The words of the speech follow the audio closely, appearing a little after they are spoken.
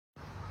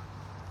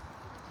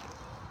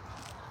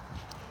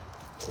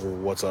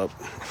What's up?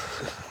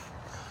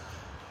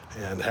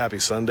 And happy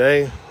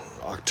Sunday,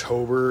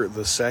 October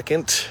the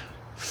 2nd.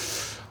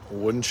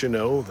 Wouldn't you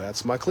know,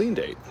 that's my clean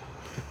date.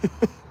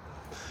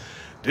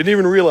 Didn't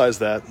even realize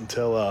that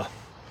until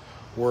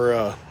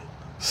we're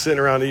sitting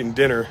around eating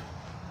dinner.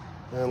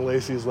 And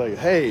Lacey's like,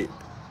 hey,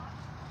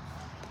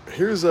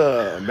 here's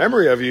a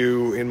memory of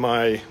you in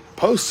my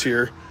posts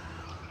here.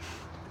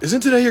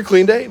 Isn't today your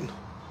clean date?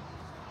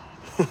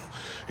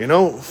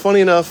 Funny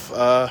enough,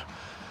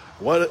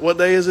 what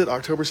day is it?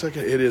 October 2nd?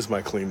 It is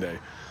my clean day.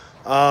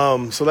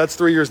 So that's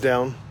 3 years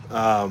down.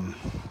 I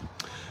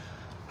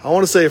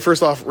want to say,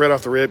 first off, right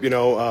off the rip,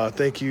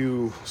 thank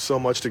you so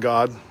much to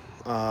God.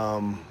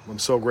 I'm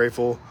so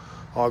grateful.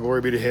 All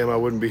glory be to Him. I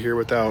wouldn't be here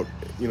without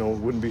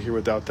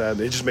that.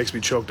 It just makes me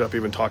choked up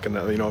even talking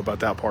that, about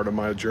that part of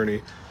my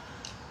journey.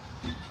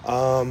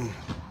 I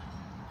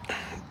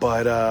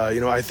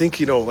think,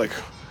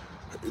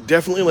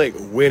 definitely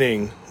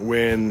winning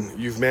when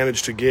you've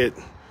managed to get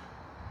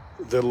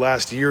the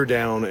last year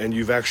down and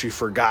you've actually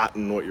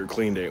forgotten what your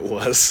clean date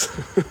was.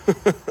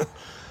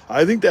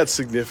 I think that's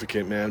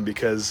significant, man,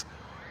 because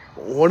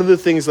one of the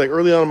things,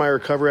 early on in my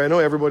recovery, I know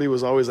everybody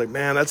was always like,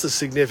 man, that's a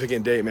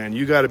significant date, man.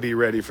 You got to be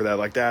ready for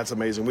that. That's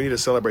amazing. We need to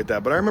celebrate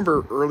that. But I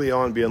remember early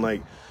on being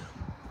like,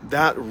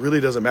 that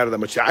really doesn't matter that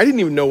much. I didn't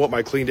even know what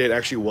my clean date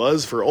actually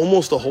was for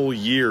almost a whole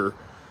year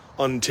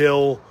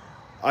until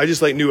I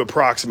just knew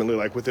approximately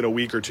within a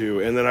week or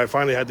two. And then I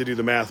finally had to do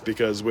the math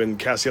because when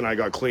Cassie and I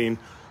got clean,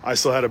 I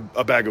still had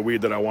a bag of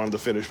weed that I wanted to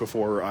finish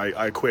before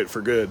I quit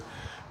for good.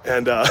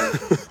 And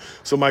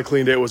so my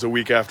clean date was a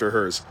week after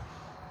hers.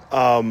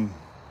 I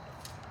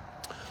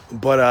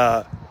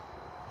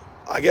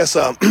guess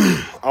I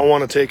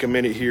want to take a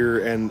minute here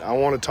and I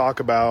want to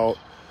talk about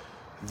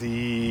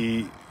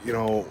the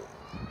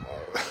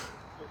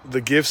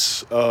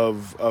gifts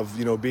of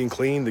being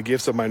clean, the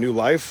gifts of my new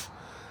life.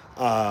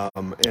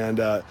 I'm going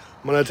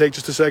to take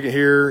just a second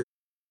here.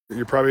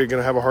 You're probably going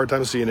to have a hard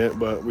time seeing it,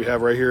 but we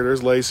have right here,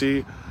 there's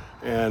Lacey,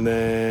 and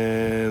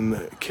then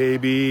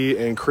KB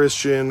and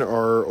Christian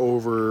are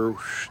over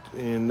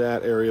in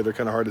that area. They're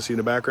kind of hard to see in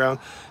the background.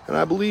 And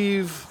I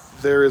believe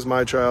there is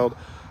my child,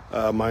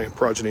 my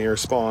progeny or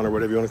spawn or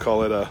whatever you want to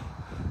call it,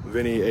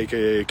 Vinny,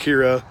 aka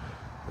Kira,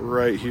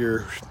 right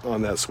here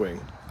on that swing.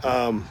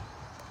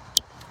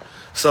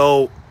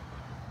 So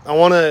I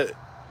want to,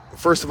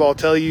 first of all,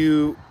 tell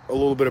you a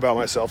little bit about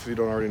myself if you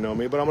don't already know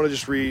me, but I'm going to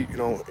just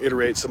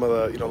iterate some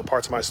of the, the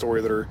parts of my story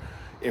that are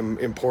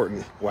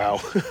important. Wow.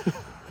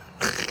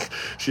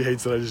 She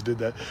hates that I just did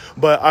that,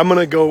 but I'm going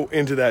to go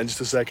into that in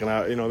just a second.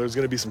 There's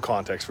going to be some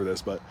context for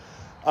this, but,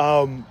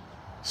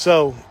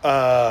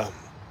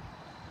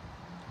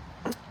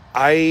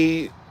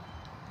 I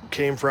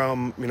came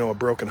from, a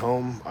broken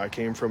home. I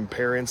came from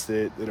parents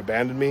that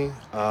abandoned me.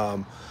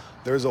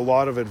 There's a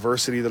lot of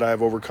adversity that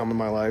I've overcome in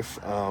my life.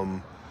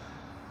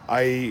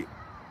 I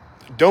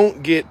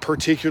don't get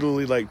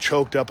particularly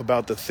choked up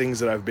about the things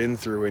that I've been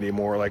through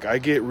anymore. I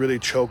get really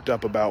choked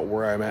up about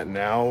where I'm at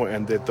now,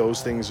 and that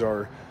those things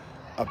are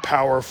a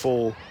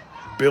powerful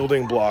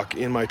building block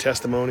in my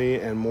testimony,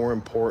 and more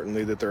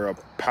importantly, that they're a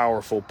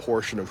powerful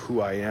portion of who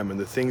I am. And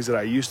the things that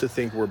I used to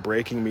think were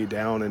breaking me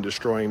down and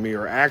destroying me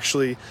are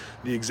actually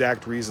the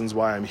exact reasons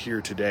why I'm here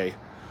today.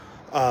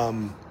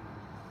 I've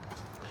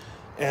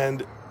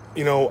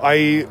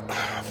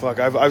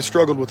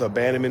struggled with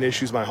abandonment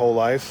issues my whole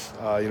life,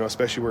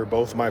 especially where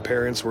both my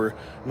parents were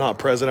not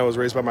present. I was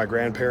raised by my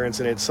grandparents,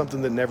 and it's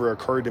something that never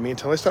occurred to me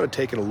until I started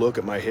taking a look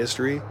at my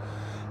history,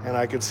 and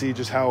I could see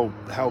just how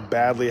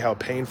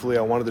painfully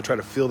I wanted to try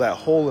to fill that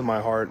hole in my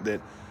heart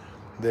that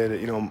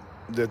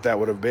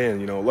would have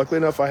been. Luckily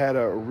enough, I had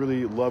a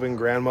really loving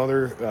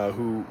grandmother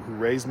who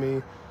raised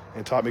me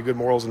and taught me good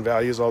morals and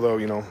values, although,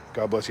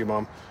 God bless you,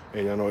 Mom.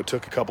 And it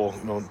took a couple,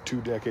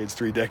 2 decades,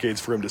 3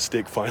 decades for him to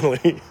stick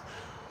finally.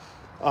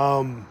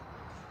 But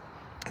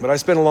I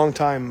spent a long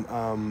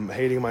time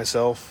hating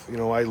myself.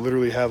 I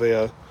literally have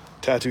a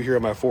tattoo here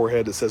on my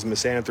forehead that says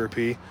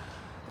misanthropy.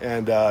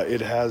 And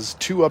it has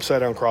 2 upside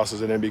down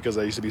crosses in it because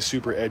I used to be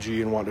super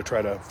edgy and wanted to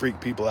try to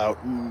freak people out.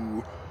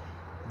 Ooh.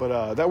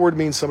 But that word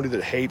means somebody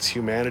that hates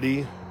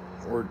humanity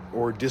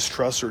or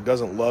distrusts or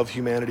doesn't love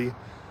humanity.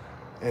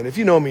 And if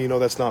you know me, you know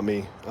that's not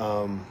me.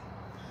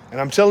 And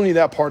I'm telling you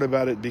that part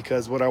about it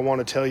because what I want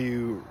to tell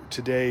you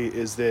today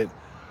is that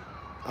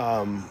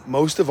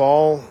most of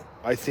all,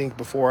 I think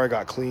before I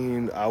got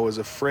clean, I was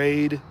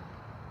afraid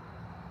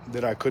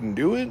that I couldn't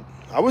do it.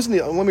 Let me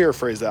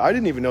rephrase that. I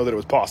didn't even know that it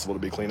was possible to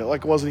be clean.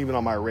 It wasn't even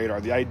on my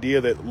radar. The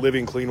idea that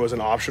living clean was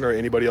an option or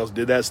anybody else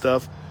did that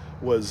stuff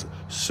was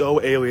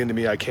so alien to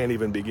me, I can't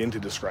even begin to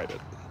describe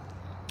it.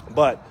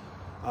 But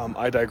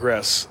I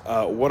digress.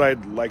 What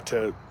I'd like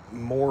to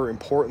more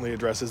importantly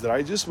address is that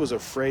I just was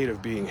afraid of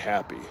being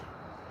happy.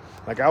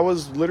 I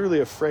was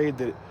literally afraid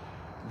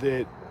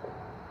that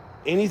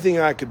anything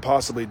I could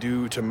possibly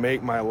do to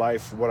make my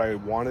life what I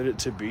wanted it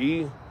to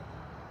be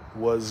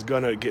was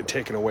gonna get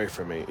taken away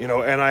from me,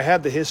 and I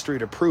had the history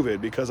to prove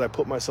it because I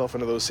put myself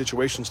into those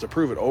situations to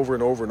prove it over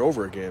and over and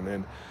over again.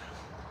 And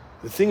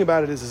the thing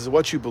about it is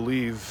what you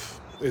believe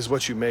is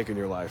what you make in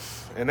your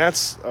life. And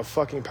that's a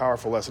fucking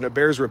powerful lesson. It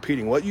bears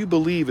repeating. What you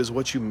believe is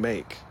what you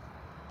make.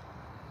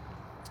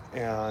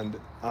 And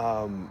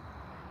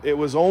it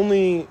was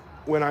only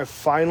when I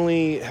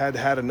finally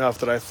had enough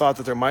that I thought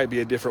that there might be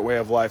a different way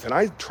of life. And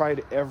I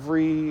tried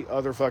every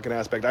other fucking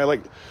aspect. I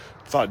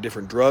thought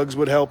different drugs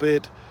would help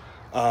it.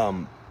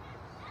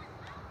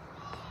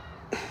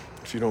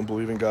 If you don't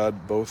believe in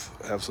God,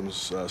 both have some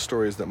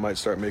stories that might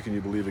start making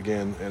you believe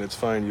again. And it's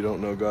fine you don't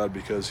know God,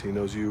 because he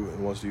knows you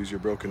and wants to use your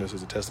brokenness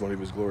as a testimony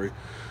of his glory.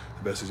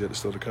 The best is yet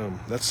still to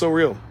come. That's so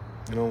real.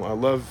 I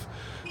love,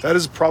 that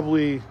is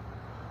probably,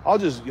 I'll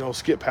just,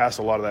 skip past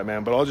a lot of that,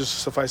 man. But I'll just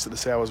suffice it to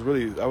say I was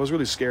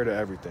really scared of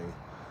everything.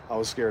 I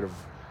was scared of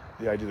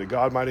the idea that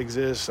God might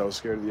exist. I was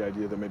scared of the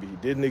idea that maybe he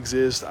didn't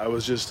exist. I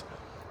was just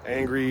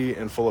angry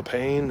and full of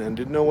pain and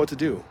didn't know what to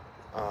do.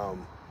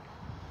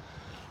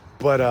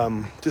 But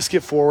to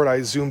skip forward,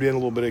 I zoomed in a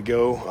little bit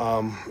ago,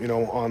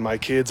 on my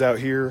kids out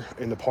here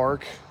in the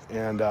park,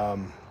 and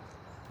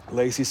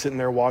Lacey sitting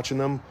there watching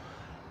them.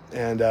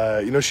 And,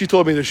 she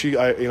told me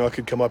that I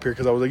could come up here,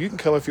 because I was like, you can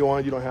come if you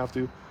want, you don't have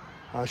to.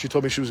 She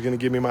told me she was going to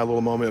give me my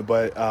little moment,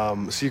 but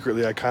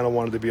secretly I kind of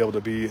wanted to be able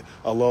to be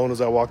alone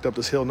as I walked up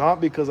this hill.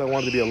 Not because I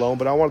wanted to be alone,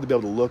 but I wanted to be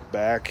able to look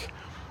back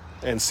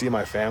and see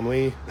my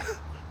family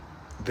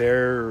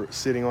there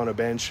sitting on a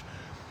bench,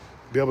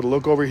 be able to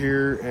look over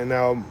here. And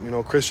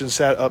now, Christian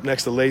sat up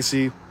next to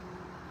Lacey,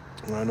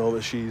 and I know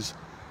that she's,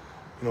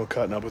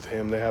 cutting up with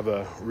him. They have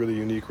a really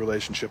unique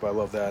relationship. I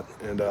love that.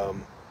 And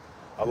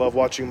I love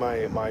watching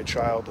my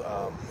child.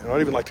 I don't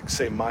even like to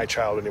say my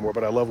child anymore,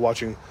 but I love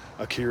watching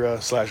Akira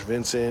 /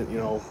 Vincent.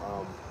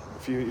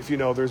 If you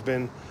know, there's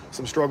been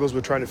some struggles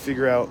with trying to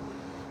figure out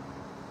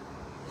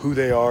who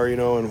they are,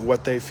 and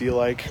what they feel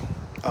like,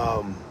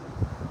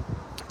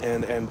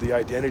 and the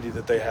identity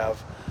that they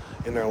have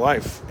in their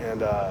life.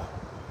 And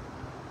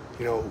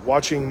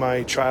watching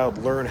my child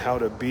learn how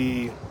to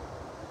be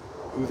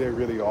who they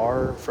really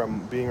are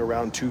from being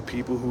around two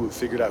people who have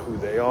figured out who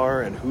they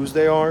are and whose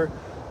they are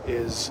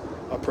is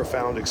a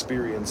profound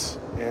experience.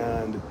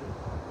 And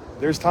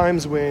there's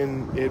times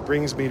when it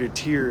brings me to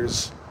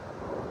tears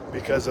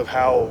because of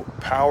how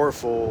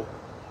powerful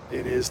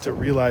it is to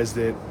realize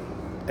that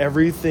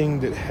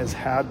everything that has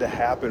had to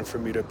happen for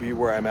me to be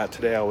where I'm at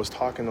today. I was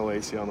talking to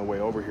Lacey on the way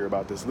over here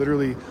about this.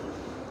 Literally,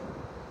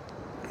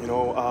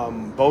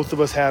 both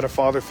of us had a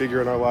father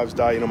figure in our lives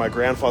die. My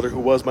grandfather, who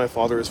was my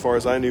father as far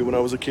as I knew when I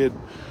was a kid,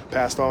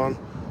 passed on.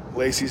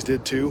 Lacey's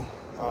did too,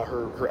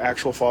 her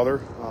actual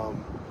father.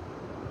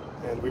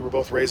 And we were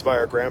both raised by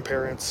our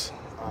grandparents.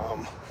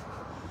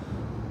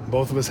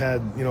 Both of us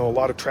had, a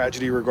lot of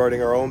tragedy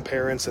regarding our own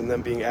parents and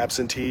them being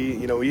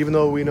absentee. Even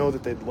though we know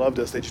that they loved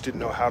us, they just didn't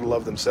know how to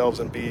love themselves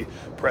and be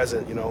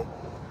present,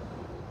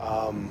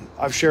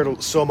 I've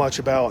shared so much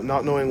about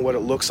not knowing what it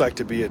looks like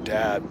to be a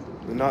dad,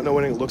 and not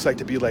knowing what it looks like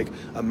to be like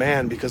a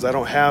man, because I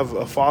don't have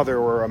a father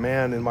or a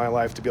man in my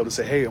life to be able to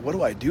say, hey, what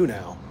do I do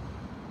now?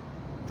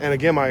 And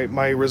again,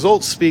 my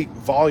results speak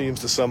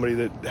volumes to somebody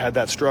that had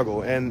that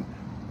struggle. And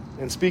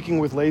speaking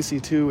with Lacey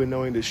too, and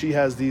knowing that she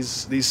has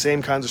these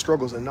same kinds of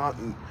struggles, and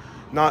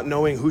not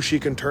knowing who she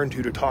can turn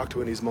to talk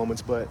to in these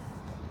moments. But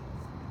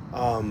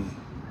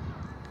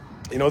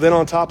then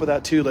on top of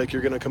that too, like,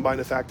 you're going to combine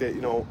the fact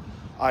that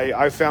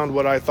I found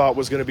what I thought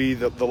was going to be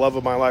the love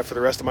of my life for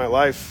the rest of my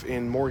life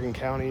in Morgan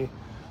County.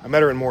 I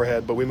met her in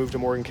Moorhead, but we moved to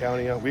Morgan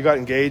County. We got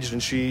engaged,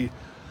 and she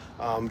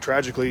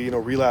tragically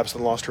relapsed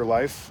and lost her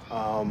life.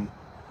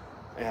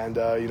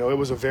 It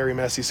was a very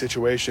messy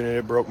situation, and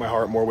it broke my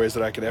heart in more ways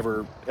than I could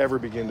ever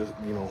begin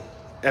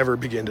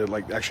to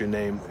like actually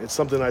name. It's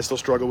something I still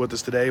struggle with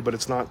this today, but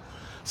it's not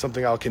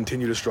something I'll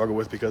continue to struggle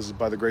with, because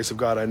by the grace of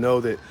God, I know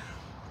that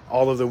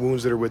all of the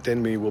wounds that are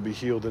within me will be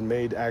healed and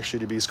made actually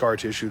to be scar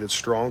tissue that's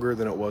stronger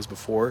than it was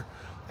before,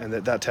 and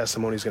that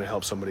testimony is going to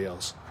help somebody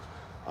else.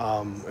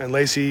 And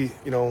Lacey,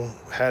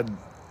 had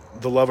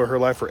the love of her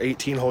life for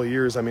 18 whole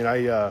years. I mean,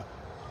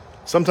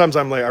 sometimes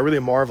I really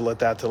marvel at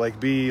that, to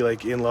be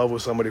in love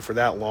with somebody for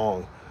that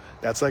long.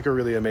 That's a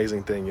really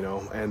amazing thing,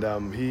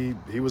 And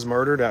he was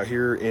murdered out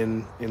here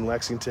in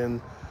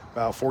Lexington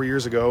about 4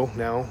 years ago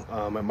now.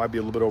 It might be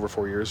a little bit over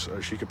 4 years.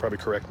 She could probably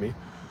correct me.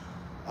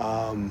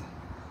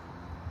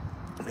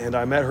 And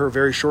I met her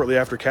very shortly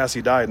after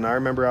Cassie died, and I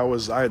remember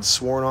I had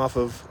sworn off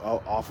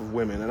of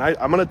women. And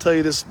I'm going to tell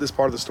you this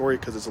part of the story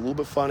because it's a little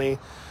bit funny.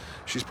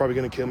 She's probably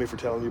going to kill me for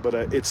telling you, but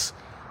it's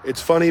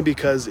funny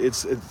because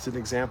it's an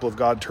example of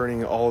God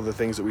turning all of the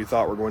things that we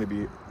thought were going to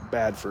be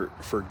bad for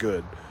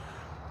good.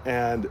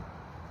 And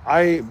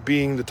I,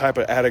 being the type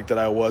of addict that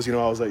I was, I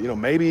was like,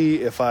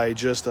 maybe if I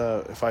just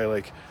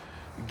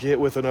get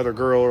with another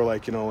girl, or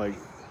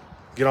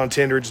get on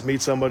Tinder, just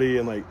meet somebody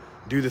and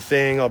do the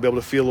thing, I'll be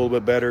able to feel a little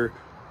bit better.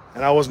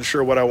 And I wasn't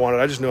sure what I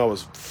wanted. I just knew I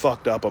was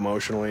fucked up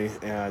emotionally.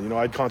 And,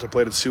 I'd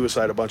contemplated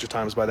suicide a bunch of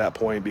times by that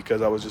point,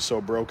 because I was just so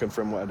broken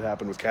from what had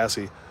happened with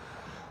Cassie.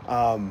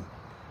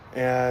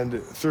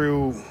 And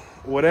through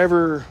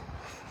whatever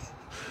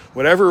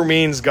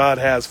means God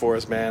has for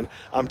us, man,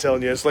 I'm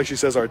telling you, it's like she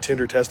says, our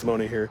Tinder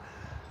testimony here.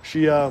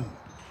 She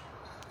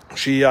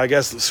she, I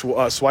guess,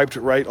 swiped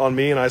right on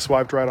me and I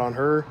swiped right on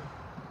her.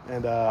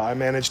 And I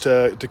managed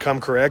to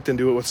come correct and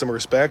do it with some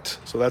respect.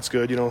 So that's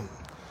good. You know,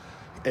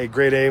 a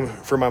great aim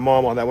for my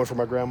mom on that one, for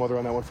my grandmother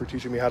on that one, for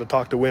teaching me how to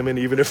talk to women,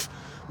 even if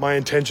my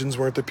intentions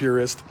weren't the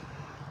purest.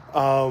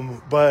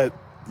 But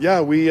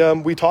yeah,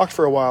 we talked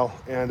for a while,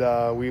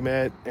 and we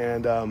met,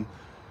 and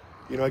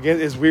you know,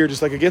 again, it's weird,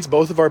 just like against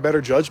both of our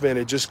better judgment,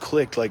 it just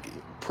clicked like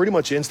pretty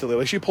much instantly.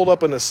 Like she pulled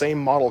up in the same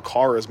model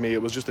car as me.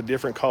 It was just a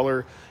different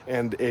color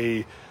and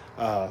a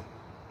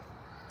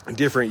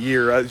different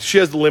year. She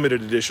has the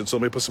limited edition, so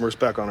let me put some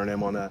respect on her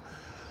name on that.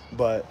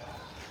 But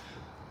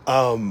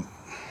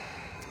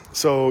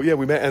so yeah,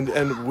 we met,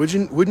 and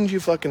wouldn't you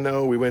fucking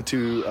know, we went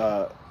to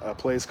a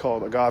place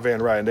called Agave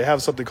and Rye, and they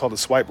have something called the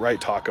Swipe Right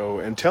Taco,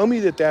 and tell me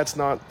that that's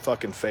not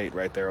fucking fate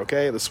right there,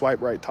 okay? The Swipe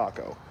Right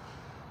Taco.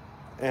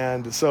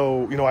 And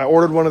so, you know, I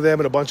ordered one of them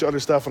and a bunch of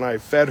other stuff, and I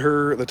fed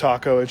her the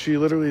taco, and she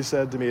literally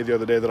said to me the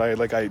other day that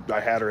I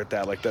had her at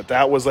that, like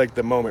that was like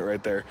the moment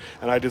right there.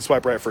 And I did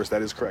swipe right first.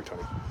 That is correct,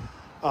 honey.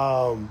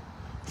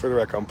 For the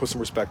record, I'm put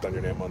some respect on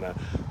your name on that.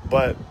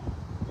 But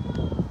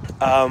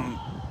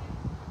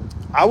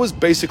I was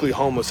basically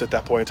homeless at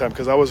that point in time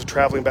because I was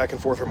traveling back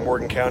and forth from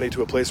Morgan County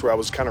to a place where I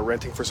was kind of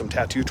renting for some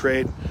tattoo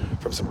trade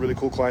from some really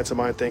cool clients of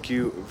mine. Thank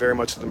you very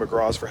much to the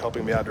McGraws for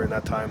helping me out during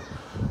that time.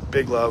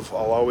 Big love.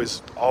 I'll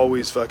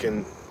always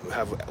fucking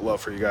have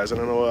love for you guys.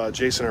 And I know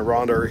Jason and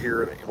Rhonda are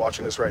here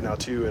watching this right now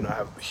too, and I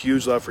have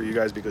huge love for you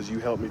guys because you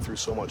helped me through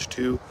so much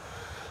too.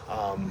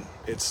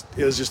 It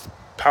was just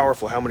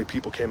powerful how many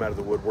people came out of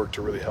the woodwork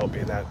to really help me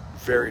in that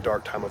very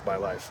dark time of my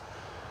life.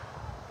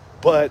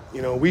 But,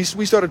 you know, we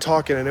started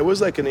talking, and it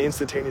was like an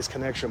instantaneous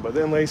connection. But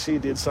then Lacey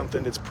did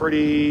something that's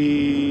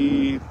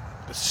pretty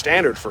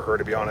standard for her,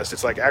 to be honest.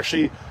 It's like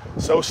actually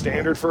so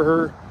standard for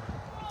her.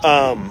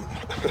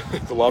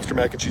 The lobster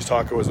mac and cheese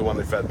taco was the one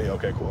they fed me.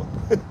 Okay, cool.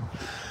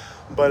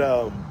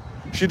 But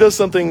she does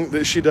something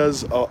that she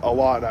does a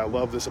lot, and I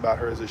love this about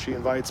her, is that she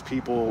invites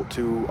people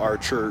to our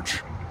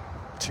church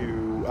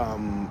to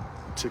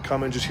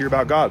come and just hear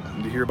about God,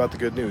 and to hear about the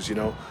good news, you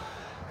know.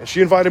 And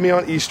she invited me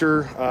on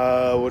Easter,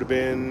 would have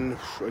been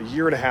a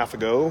year and a half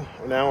ago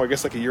now, I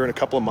guess like a year and a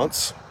couple of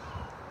months.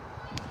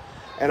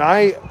 And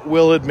I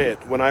will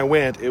admit, when I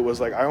went, it was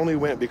like, I only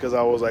went because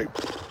I was like,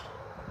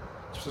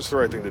 it's just the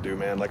right thing to do,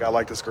 man. Like, I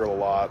like this girl a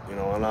lot, you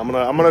know, and I'm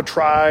gonna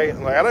try.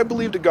 Like, and I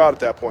believed in God at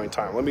that point in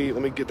time. Let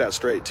me get that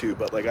straight too.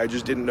 But like, I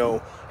just didn't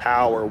know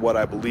how or what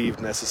I believed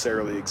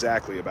necessarily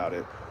exactly about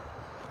it.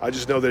 I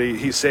just know that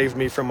he saved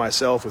me from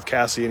myself with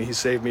Cassie, and he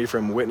saved me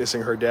from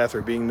witnessing her death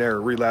or being there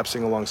or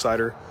relapsing alongside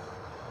her.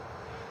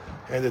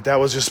 And that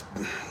was just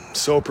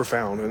so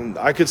profound. And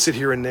I could sit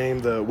here and name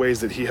the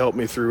ways that he helped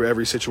me through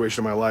every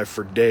situation of my life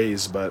for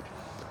days, but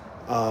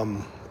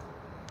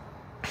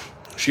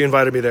she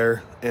invited me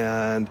there.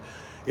 And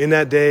in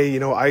that day, you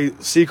know, I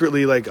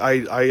secretly, like,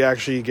 I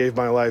actually gave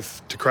my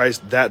life to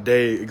Christ that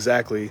day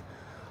exactly,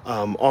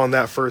 on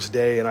that first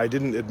day. And I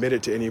didn't admit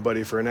it to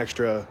anybody for an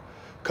extra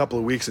couple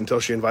of weeks until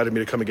she invited me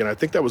to come again. I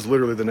think that was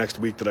literally the next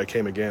week that I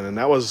came again. And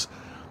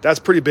that's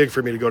pretty big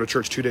for me to go to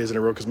church 2 days in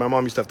a row, because my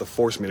mom used to have to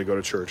force me to go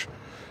to church.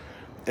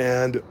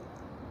 And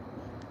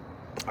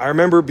I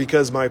remember,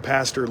 because my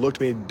pastor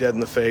looked me dead in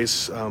the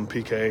face,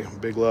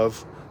 PK, big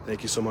love,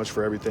 thank you so much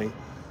for everything.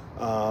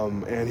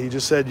 And he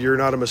just said, you're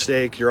not a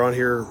mistake. You're on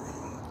here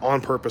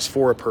on purpose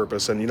for a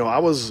purpose. And, you know, I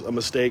was a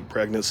mistake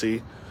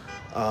pregnancy.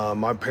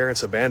 My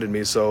parents abandoned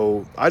me,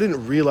 so I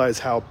didn't realize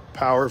how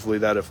powerfully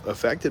that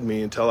affected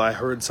me until I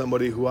heard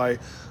somebody who I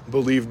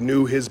believed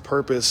knew his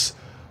purpose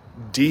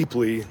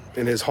deeply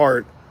in his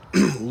heart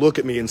look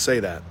at me and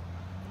say that.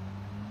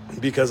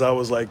 Because I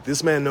was like,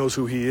 this man knows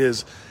who he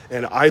is,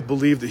 and I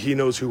believe that he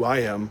knows who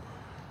I am,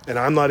 and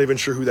I'm not even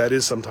sure who that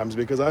is sometimes,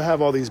 because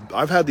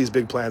I've had these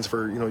big plans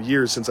for, you know,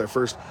 years since I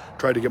first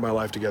tried to get my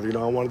life together. You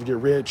know, I wanted to get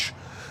rich,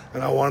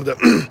 and I wanted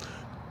to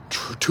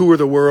tour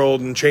the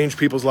world and change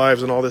people's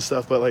lives and all this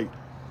stuff, but like,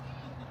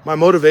 my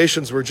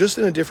motivations were just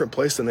in a different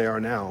place than they are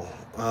now.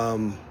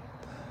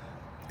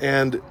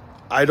 And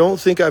I don't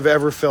think I've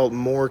ever felt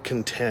more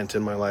content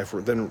in my life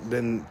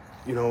than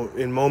you know,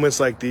 in moments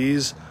like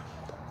these,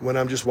 when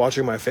I'm just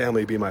watching my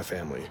family be my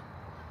family.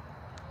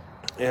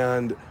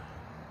 And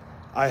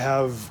I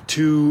have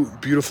 2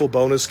 beautiful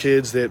bonus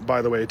kids that,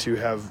 by the way, too,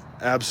 have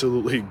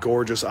absolutely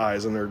gorgeous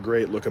eyes, and they're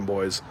great looking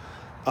boys.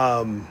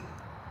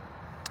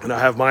 And I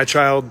have my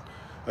child,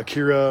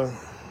 Akira,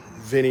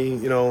 Vinny.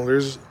 You know,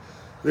 there's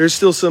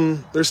still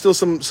some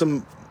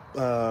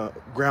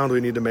ground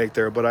we need to make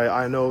there, but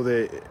I know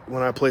that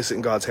when I place it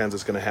in God's hands,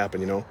 it's going to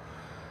happen, you know.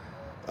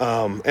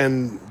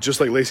 And just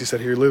like Lacey said,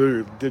 he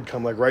literally did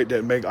come like right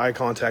to make eye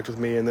contact with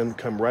me, and then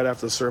come right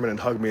after the sermon and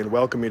hug me and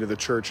welcome me to the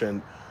church.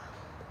 And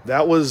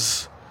that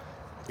was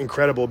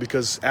incredible,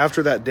 because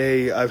after that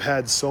day, I've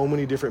had so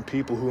many different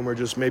people who are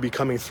just maybe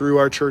coming through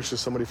our church.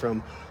 There's somebody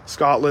from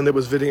Scotland that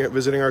was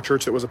visiting our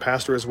church that was a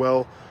pastor as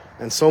well.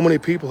 And so many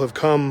people have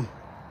come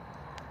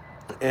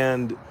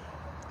and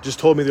just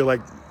told me, they're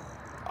like,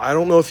 I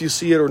don't know if you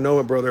see it or know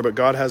it, brother, but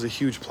God has a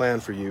huge plan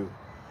for you.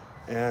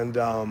 And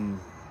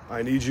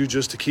I need you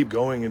just to keep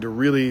going and to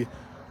really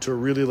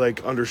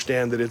like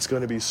understand that it's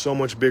going to be so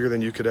much bigger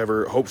than you could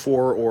ever hope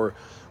for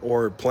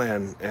or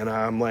plan. And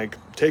I'm like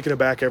taken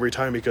aback every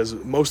time, because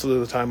most of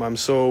the time I'm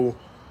so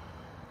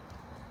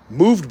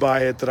moved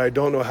by it that I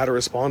don't know how to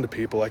respond to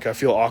people. Like, I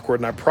feel awkward,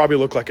 and I probably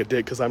look like a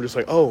dick because I'm just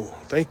like, oh,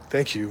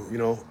 thank you, you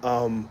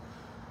know.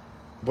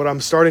 But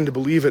I'm starting to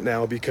believe it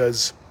now,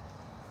 because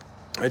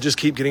I just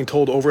keep getting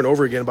told over and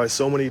over again by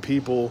so many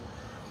people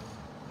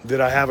that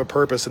I have a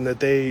purpose and that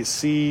they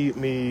see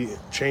me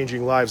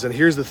changing lives. And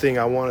here's the thing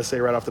I want to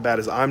say right off the bat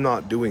is I'm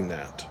not doing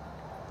that.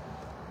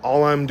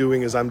 All I'm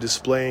doing is I'm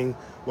displaying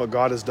what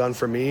God has done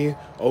for me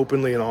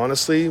openly and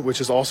honestly,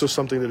 which is also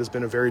something that has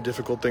been a very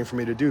difficult thing for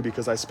me to do,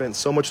 because I spent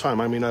so much time.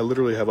 I mean, I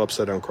literally have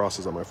upside down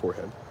crosses on my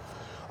forehead.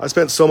 I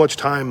spent so much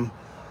time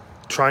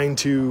trying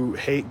to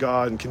hate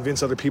God and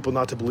convince other people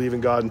not to believe in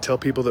God and tell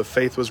people that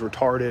faith was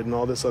retarded and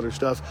all this other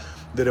stuff,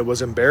 that it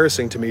was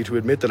embarrassing to me to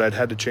admit that I'd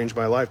had to change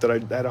my life, that I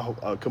had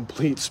a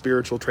complete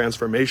spiritual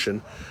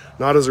transformation,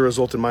 not as a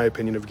result, in my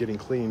opinion, of getting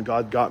clean.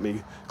 God got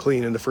me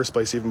clean in the first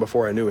place, even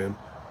before I knew him.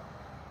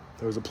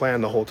 There was a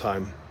plan the whole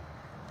time.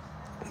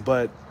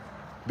 But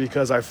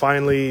because I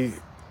finally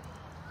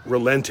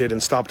relented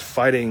and stopped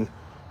fighting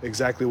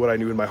exactly what I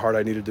knew in my heart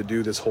I needed to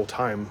do this whole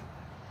time,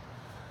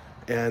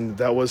 and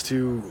that was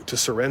to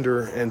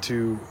surrender and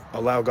to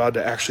allow God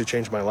to actually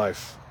change my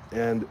life.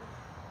 And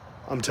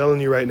I'm telling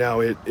you right now,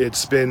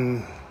 it's just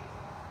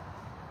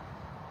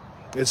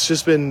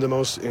been the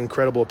most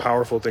incredible,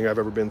 powerful thing I've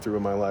ever been through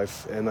in my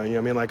life. And you know,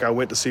 I mean, like, I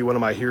went to see one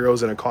of my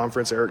heroes in a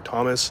conference, Eric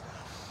Thomas,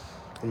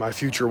 and my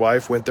future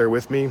wife went there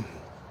with me.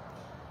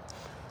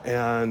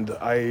 And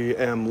I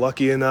am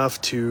lucky enough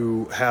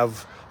to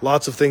have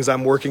lots of things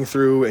I'm working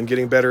through and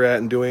getting better at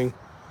and doing,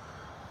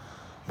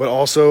 but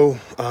also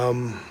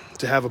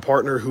to have a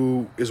partner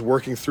who is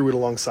working through it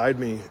alongside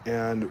me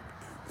and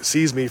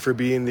sees me for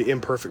being the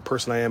imperfect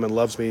person I am and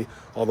loves me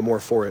all the more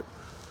for it.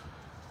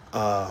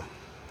 But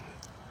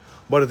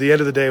at the end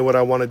of the day, what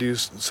I want to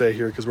say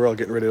here, because we're all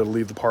getting ready to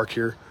leave the park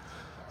here,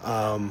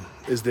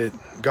 is that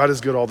God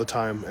is good all the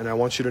time. And I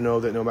want you to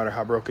know that no matter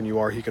how broken you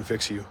are, he can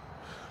fix you.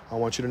 I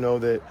want you to know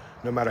that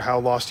no matter how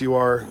lost you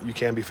are, you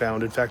can be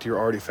found. In fact, you're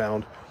already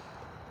found.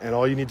 And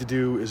all you need to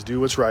do is do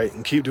what's right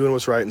and keep doing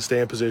what's right and stay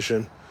in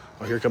position.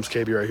 Oh, here comes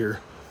KB right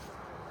here.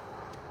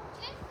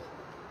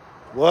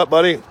 What,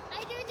 buddy? Are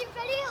you doing your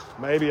video?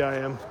 Maybe I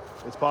am.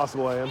 It's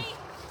possible I am.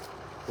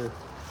 Here.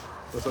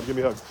 What's up? Give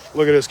me a hug.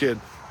 Look at this kid.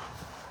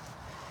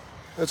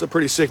 That's a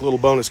pretty sick little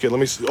bonus kid. Let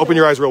me see. Open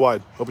your eyes real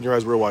wide. Open your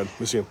eyes real wide. Let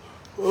me see him.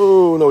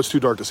 Oh, no, it's too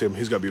dark to see him.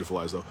 He's got beautiful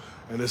eyes, though.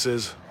 And this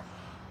is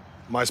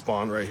my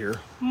spawn right here.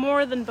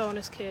 More than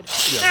bonus kid.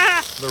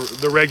 Yeah,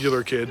 the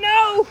regular kid.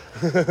 No!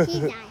 He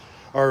died.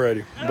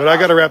 Alrighty. But I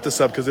got to wrap this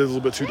up because it's a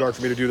little bit too dark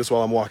for me to do this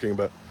while I'm walking.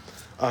 But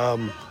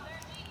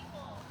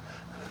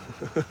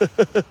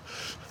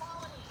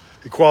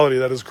equality,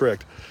 that is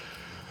correct.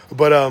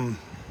 But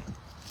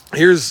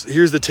here's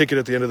the ticket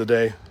at the end of the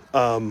day.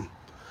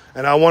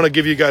 And I want to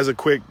give you guys a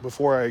quick,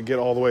 before I get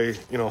all the way,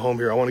 home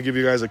here, I want to give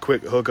you guys a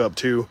quick hookup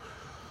too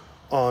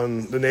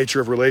on the nature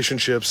of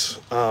relationships.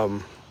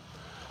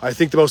 I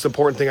think the most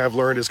important thing I've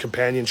learned is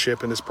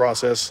companionship in this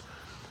process.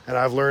 And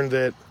I've learned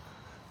that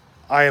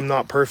I am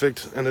not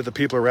perfect and that the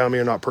people around me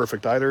are not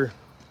perfect either,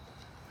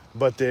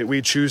 but that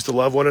we choose to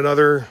love one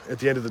another at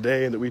the end of the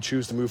day and that we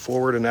choose to move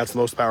forward. And that's the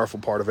most powerful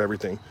part of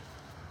everything.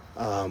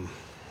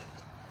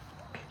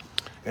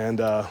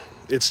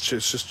 It's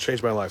just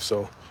changed my life.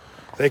 So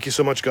thank you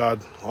so much,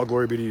 God. All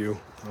glory be to you.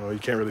 You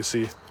can't really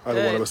see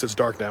either one of us. It's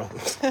dark now.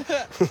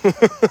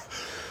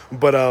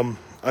 But I'm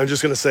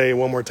just going to say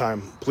one more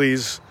time,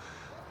 please,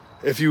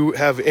 if you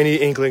have any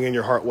inkling in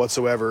your heart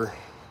whatsoever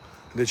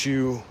that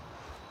you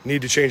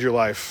need to change your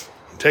life,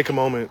 take a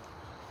moment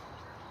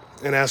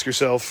and ask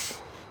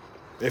yourself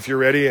if you're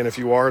ready. And if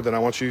you are, then I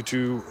want you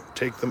to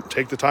take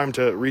the time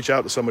to reach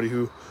out to somebody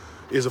who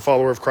is a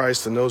follower of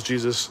Christ and knows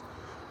Jesus,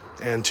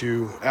 and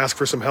to ask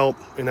for some help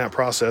in that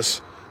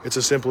process. It's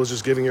as simple as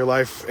just giving your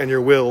life and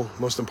your will,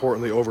 most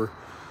importantly, over.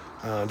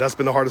 That's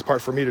been the hardest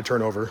part for me to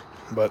turn over.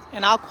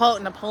 And I'll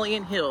quote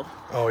Napoleon Hill.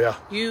 Oh, yeah.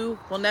 You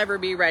will never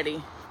be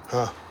ready.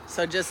 Huh.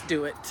 So just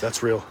do it.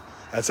 That's real.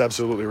 That's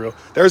absolutely real.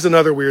 There's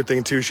another weird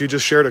thing, too. She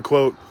just shared a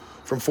quote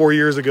from 4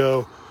 years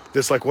ago.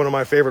 That's like one of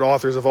my favorite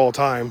authors of all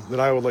time that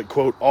I would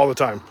quote all the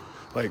time.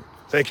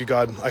 Thank you,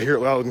 God. I hear it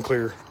loud and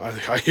clear.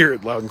 I hear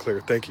it loud and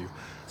clear. Thank you.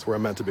 It's where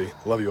I'm meant to be.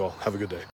 Love you all. Have a good day.